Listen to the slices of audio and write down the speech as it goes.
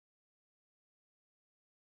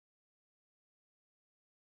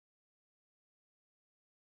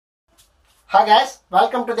Hi guys,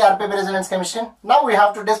 welcome to the RPB Resonance Chemistry. Now we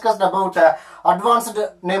have to discuss about advanced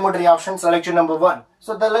neighborhood reactions, lecture number 1.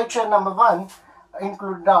 So the lecture number 1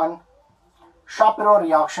 included on Shapiro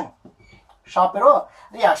reaction. Shapiro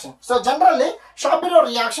reaction. So generally, Shapiro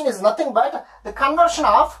reaction is nothing but the conversion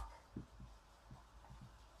of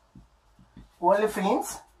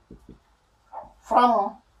olefins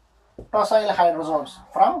from tosyl hydrogens.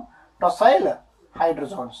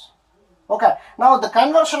 Okay, now the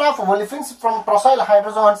conversion of olefins from tosyl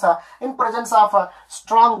hydrogens in presence of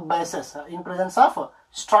strong bases, in presence of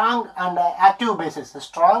strong and active bases,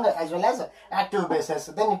 strong as well as active bases,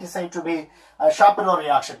 then it is said to be Shapiro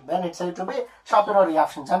reaction.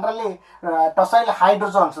 Generally, tosyl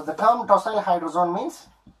hydrogens, the term tosyl hydrogen means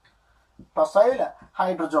tosyl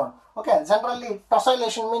hydrogen. Okay, generally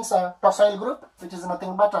tosylation means a tosyl group, which is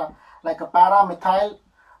nothing but like a paramethyl,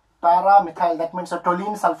 that means a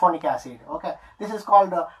toluene sulfonic acid. Okay, this is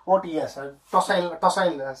called OTS, tosyl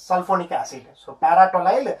sulfonic acid. So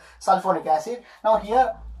paratoluene sulfonic acid. Now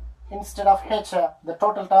here instead of H, the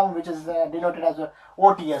total term which is denoted as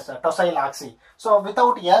OTS, tosyl oxy. So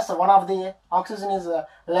without S, one of the oxygen is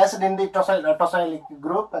less in the tosyl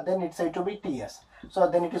group, then it's said to be TS. So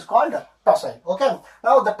then it is called tosyl. Okay,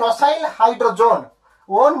 now the tosyl hydrogen,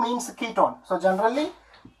 one means ketone. So generally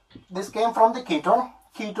this came from the ketone.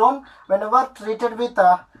 Ketone, whenever treated with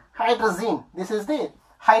hydrazine, this is the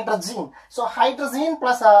hydrazine. So hydrazine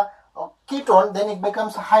plus ketone, then it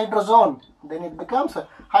becomes hydrazone. With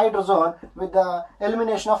the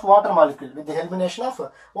elimination of water molecule.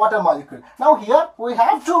 Now here we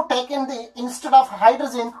have to take in the, instead of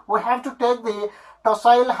hydrazine, we have to take the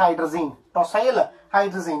tosyl hydrazine.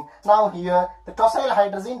 Now here the tosyl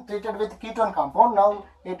hydrazine treated with ketone compound. Now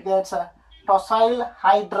it gets tosyl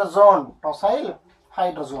hydrazone.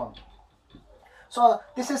 So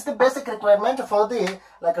this is the basic requirement for the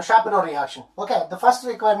a Shapiro reaction. Okay, the first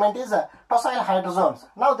requirement is tosyl hydrogens.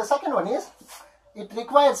 Now the second one is it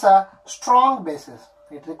requires strong bases.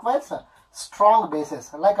 Like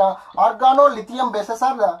organolithium bases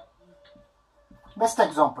are the best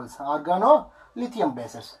examples. Organolithium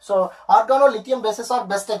bases. So organolithium bases are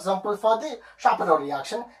best example for the Shapiro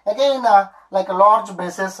reaction. Again, like a large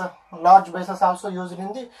bases also used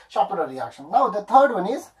in the Shapiro reaction. Now the third one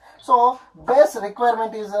is, so base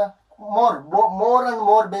requirement is more and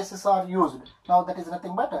more bases are used. Now that is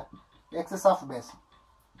nothing but excess of base.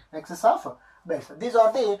 These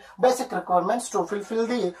are the basic requirements to fulfill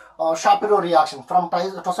the Shapiro reaction from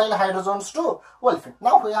tosyl hydrogens to olefin.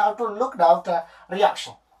 Now we have to look at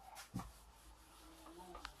reaction.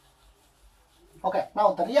 Okay,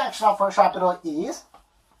 now the reaction of Shapiro is,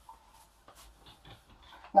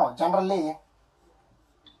 now generally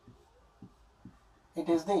it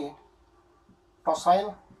is the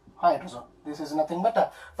tosyl hydrogen. This is nothing but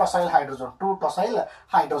a tosyl hydrogen, 2 tosyl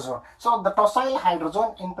hydrogen. So the tosyl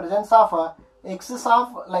hydrogen in presence of excess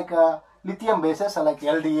of lithium bases like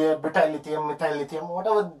LDA, beta lithium, methyl lithium,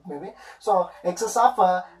 whatever it may be. So excess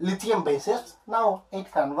of lithium bases, now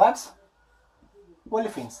it converts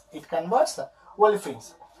olefins.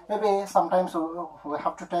 Maybe sometimes we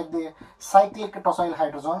have to take the cyclic tosyl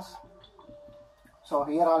hydrogens. So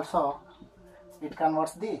here also it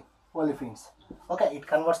converts the olefins. Okay, it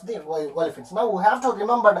converts the olefins. Now we have to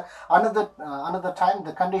remember another time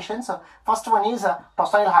the conditions. First one is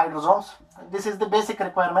tosyl hydrogens. This is the basic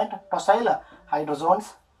requirement, tosyl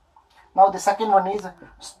hydrogens. Now the second one is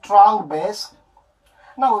strong base.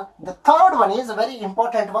 Now the third one is a very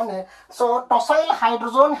important one. So tosyl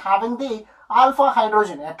hydrogen having the alpha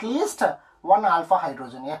hydrogen, at least one alpha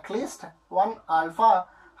hydrogen of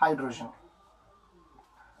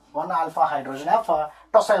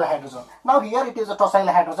tosyl hydrogen. Now here it is a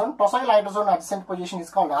tosyl hydrogen. Tosyl hydrogen adjacent position is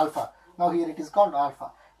called alpha. Now here it is called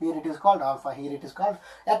alpha. Here it is called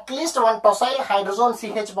at least one tosyl hydrogen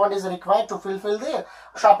CH bond is required to fulfill the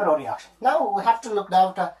Shapiro reaction. Now we have to look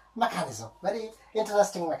at mechanism. Very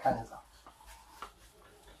interesting mechanism.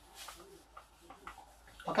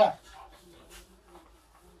 Okay.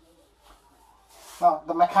 Now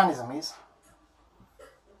the mechanism is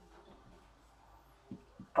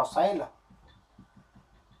tosyl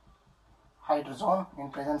hydrogen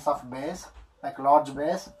in presence of base, like large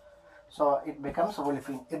base, so it becomes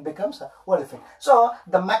olefin. So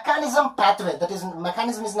the mechanism pathway, that is,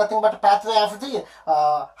 mechanism is nothing but a pathway of the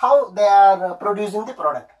how they are producing the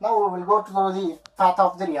product. Now we will go to the path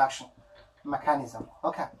of the reaction mechanism.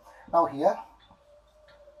 Okay, now here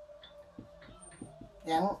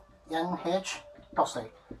NH tosyl.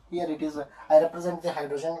 Here it is I represent the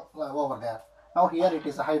hydrogen over there. Now here it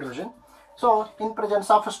is a hydrogen. So in presence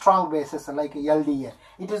of strong bases like LDA,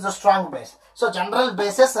 it is a strong base. So general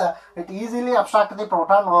bases, it easily abstract the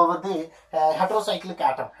proton over the heterocyclic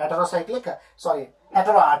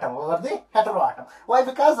heteroatom over the heteroatom. Why?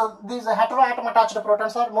 Because these heteroatom attached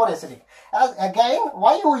protons are more acidic. As again,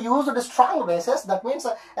 why you used strong bases? That means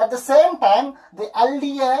at the same time the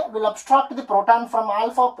LDA will obstruct the proton from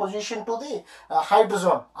alpha position to the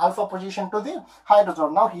hydrogen. Alpha position to the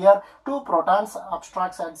hydrogen. Now here two protons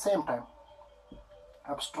abstracts at the same time.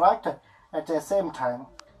 Abstract at the same time.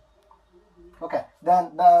 Okay.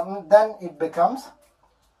 Then it becomes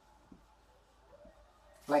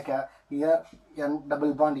like here n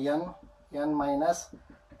double bond n minus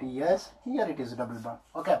ts. Here it is double bond.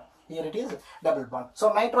 Okay, here it is double bond.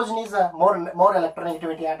 So nitrogen is a more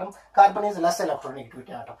electronegativity atom, carbon is less electronegativity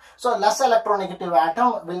atom. So less electronegative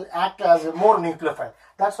atom will act as a more nucleophile.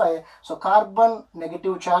 That's why, so carbon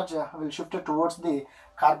negative charge will shift towards the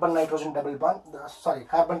carbon nitrogen double bond,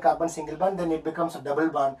 carbon single bond, then it becomes a double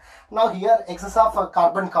bond. Now here excess of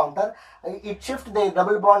carbon counter, it shifts the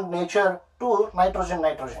double bond nature to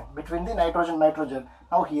nitrogen between the nitrogen.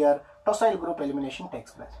 Now here tosyl group elimination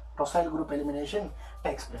takes place.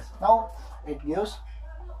 Now it gives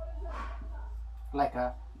like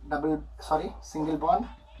a single bond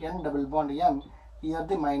n, double bond n, here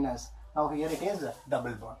the minus. Now here it is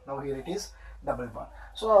double bond.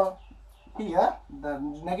 So here the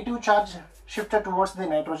negative charge shifted towards the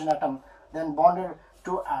nitrogen atom, then bonded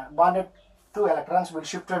two electrons will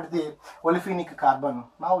shift to the olefinic carbon.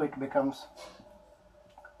 Now it becomes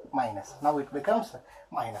minus.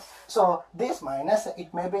 So this minus,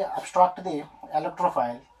 it may be obstruct the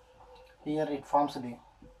electrophile. Here it forms the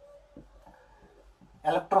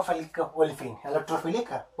electrophilic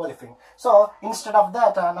olefin. So instead of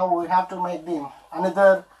that, now we have to make the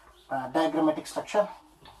another diagrammatic structure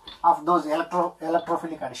of those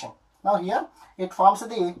electrophilic addition. Now here it forms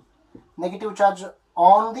the negative charge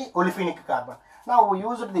on the olefinic carbon. Now we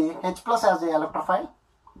used the H plus as the electrophile.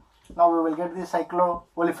 Now we will get the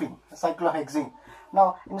cyclohexene.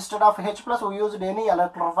 Now instead of H plus we used any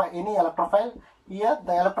electrophile. Here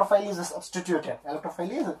the electrophile is substituted.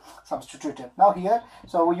 Now here,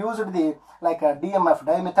 so we used the like a DMF,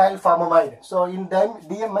 dimethyl formamide. So in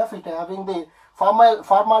DMF it having the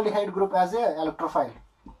formaldehyde group as a electrophile.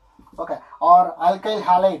 Okay, or alkyl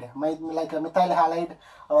halide, like a methyl halide,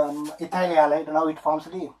 ethyl halide. Now it forms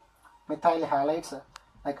the methyl halides,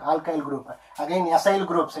 like alkyl group. Again acyl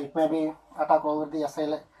groups, it may be attack over the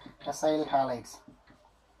acyl halides.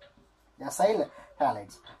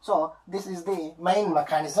 So this is the main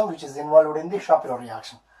mechanism which is involved in the Shapiro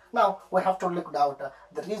reaction. Now we have to look out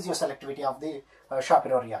the Regio selectivity of the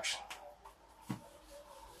Shapiro reaction.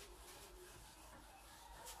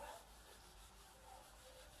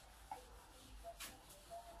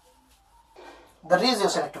 The Regio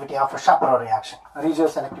selectivity of Shapiro reaction.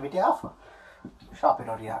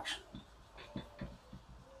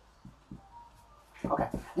 Okay,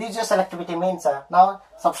 Regio selectivity means now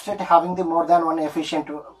substrate having the more than one efficient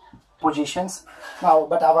positions. Now,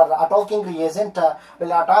 but our attacking reagent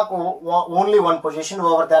will attack only one position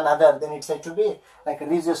over than other. Then it's said to be like a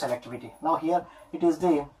Regio selectivity. Now here it is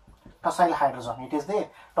the tosyl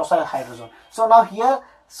hydrogen. So now here,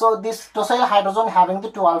 so this tosyl hydrogen having the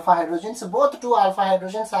two alpha hydrogens, both two alpha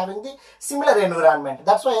hydrogens having the similar environment.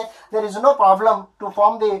 That's why there is no problem to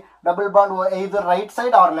form the double bond either right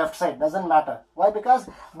side or left side, doesn't matter. Why? Because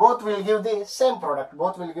both will give the same product.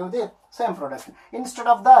 Instead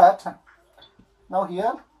of that, now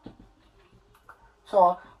here,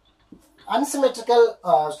 so unsymmetrical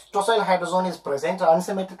tosyl hydrogen is present.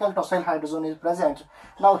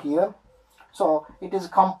 Now here, so it is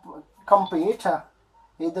compete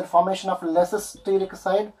either formation of less steric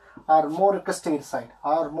side or more steric side.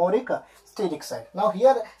 Now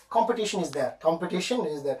here competition is there.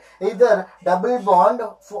 Either double bond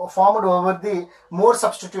formed over the more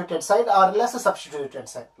substituted side or less substituted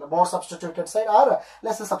side.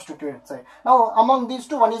 Now among these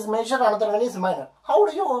two, one is major, another one is minor. How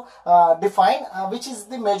do you define which is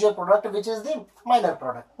the major product, which is the minor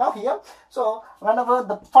product? Now here, so whenever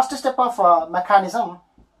the first step of mechanism,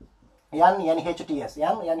 NHTS.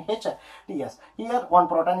 Here one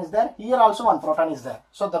proton is there, here also one proton is there.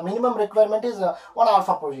 So the minimum requirement is one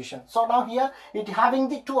alpha position. So now here it having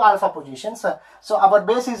the two alpha positions. So our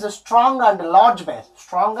base is a strong and large base.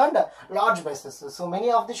 So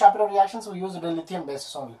many of the Shapiro reactions we use the lithium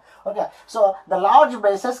bases only. Okay. So the large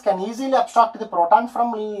bases can easily obstruct the proton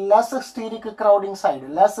from less steric crowding side.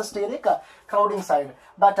 crowding side,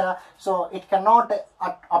 but so it cannot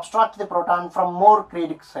obstruct the proton from more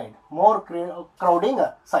crowding side, more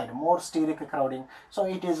steric crowding. So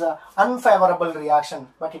it is a unfavorable reaction,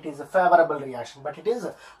 but it is a favorable reaction.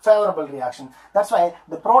 That's why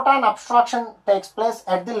the proton obstruction takes place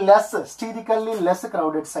at the sterically less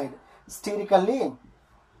crowded side.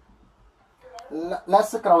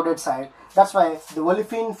 That's why the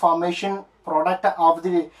olefin formation product of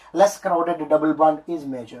the less crowded double bond is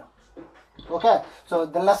major. Okay, so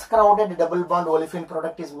the less crowded double bond olefin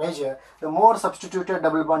product is major, the more substituted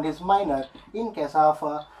double bond is minor in case of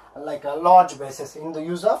like a large bases, in the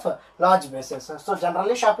use of large bases. So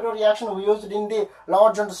generally Shapiro reaction we used in the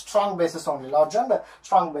large and strong bases only,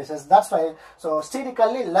 that's why so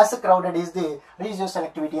sterically less crowded is the Regio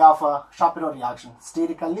selectivity of Shapiro reaction,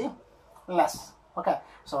 sterically less. Okay,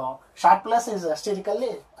 so Shapiro is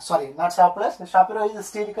sterically, sorry, not Shapiro, Shapiro is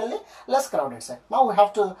sterically less crowded side. Now we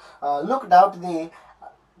have to look at the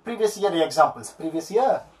previous year examples,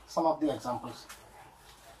 some of the examples.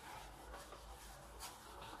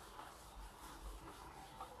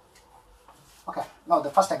 Okay, now the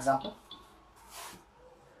first example,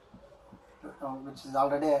 which is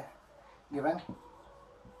already given.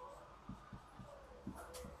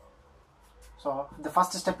 So the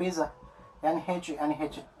first step is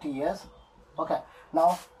NHTS. Okay,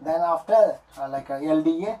 now then after like a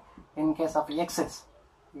LDA in case of excess,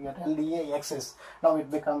 you get LDA excess. Now it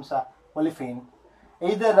becomes a olefin.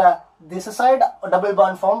 Either this side double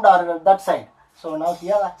bond formed or that side. So now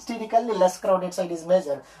here sterically less crowded side is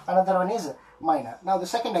major, another one is minor. Now the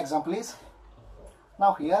second example is,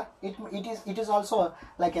 now here it is also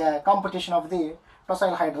like a competition of the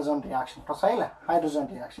tosyl hydrogen reaction.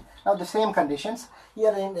 Now the same conditions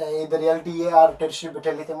here in either LDA or tertiary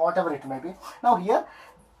butyl lithium, whatever it may be. Now here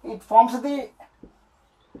it forms the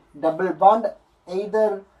double bond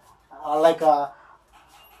either like a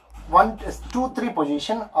 1, 2, 3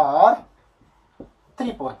 position or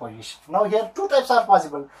 3, 4 position. Now here two types are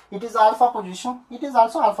possible. It is alpha position, it is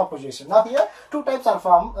also alpha position. Now here two types are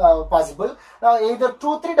possible. Now either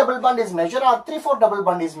 2, 3 double bond is measured or 3, 4 double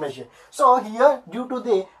bond is measured. So here due to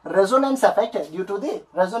the resonance effect,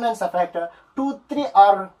 2, 3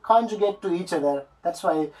 are conjugate to each other. That's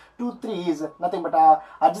why 2, 3 is nothing but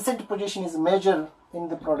adjacent position is major in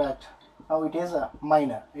the product. Now it is a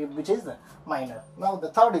minor, which is minor. Now the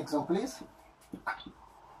third example is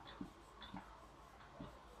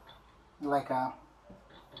like a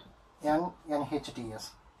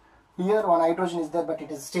NHTS. Here one hydrogen is there, but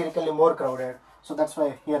it is sterically more crowded. So that's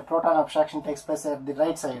why here proton abstraction takes place at the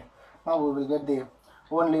right side. Now we will get the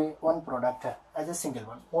only one product as a single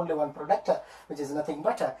one. Only one product, which is nothing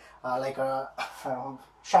but like a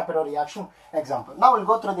Shapiro reaction example. Now we'll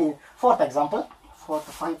go through the fourth example. Fourth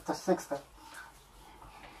example.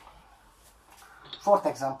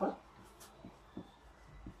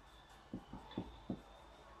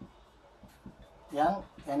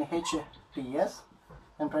 NHTS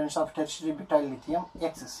in presence of tertiary butyl lithium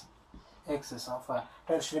excess of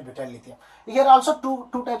tertiary butyl lithium. Here also two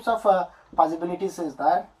types of possibilities is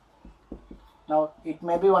there. Now it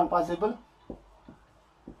may be one possible,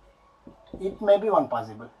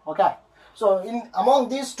 okay. So in among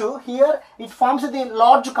these two, here it forms the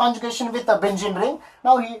large conjugation with a benzene ring.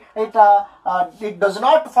 Now it does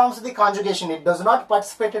not forms the conjugation, it does not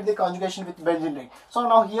participate in the conjugation with benzene ring. So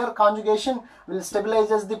now here conjugation will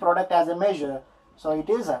stabilizes the product as a measure. So it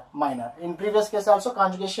is a minor. In previous case also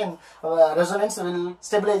conjugation resonance will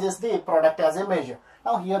stabilizes the product as a measure.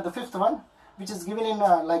 Now here the fifth one, which is given in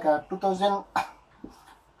like a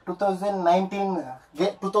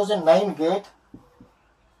 2009 gate.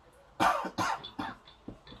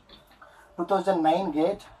 2009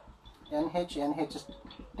 gate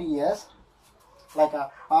NHTS, like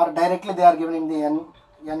or directly they are given in the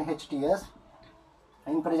NHTS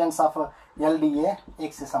in presence of LDA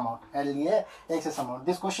excess amount.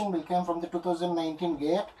 This question will come from the 2019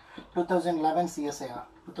 gate, 2011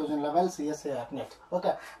 CSIR-NET.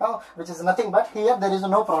 Okay, now which is nothing but here there is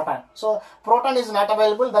no proton. So proton is not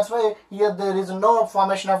available. That's why here there is no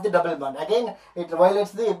formation of the double bond. Again, it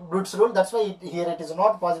violates the Brute's rule. That's why here it is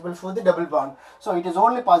not possible for the double bond. So it is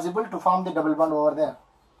only possible to form the double bond over there.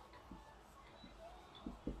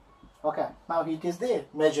 Okay, now it is the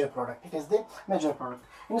major product.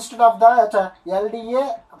 Instead of that,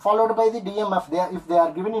 LDA followed by the DMF. If they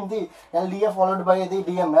are given in the LDA followed by the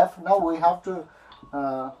DMF, now we have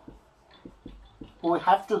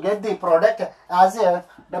to get the product as a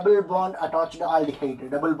double bond attached aldehyde.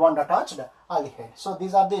 So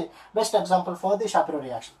these are the best example for the Shapiro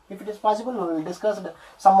reaction. If it is possible, we will discuss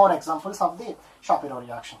some more examples of the Shapiro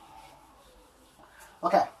reaction.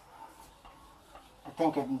 Okay.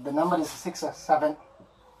 think the number is 6 or 7.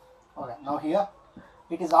 Okay, now here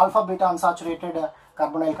it is alpha beta unsaturated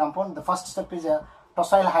carbonyl compound. The first step is a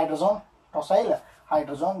tosyl hydrazone.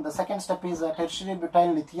 The second step is a tertiary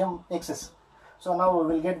butyl lithium excess. So now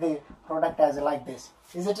we will get the product as like this.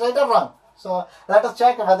 Is it right or wrong? So let us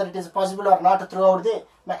check whether it is possible or not throughout the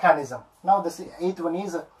mechanism. Now the 8th one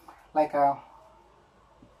is like a,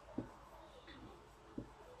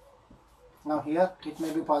 now here it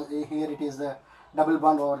may be possible. Here it is the double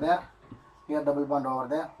bond over there, here double bond over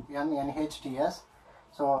there, NHTS.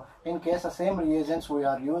 So in case the same reagents we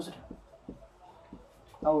are used,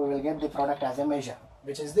 now we will get the product as a measure,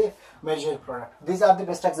 which is the measured product. These are the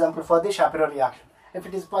best example for the Shapiro reaction. If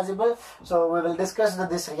it is possible, so we will discuss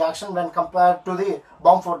this reaction when compared to the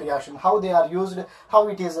Bamford reaction, how they are used, how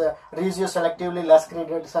it is Regio selectively less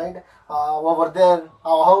crowded side over there,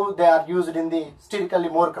 how they are used in the sterically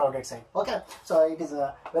more crowded side. Okay, so it is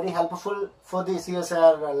very helpful for the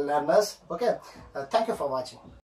CSIR learners. Okay, thank you for watching.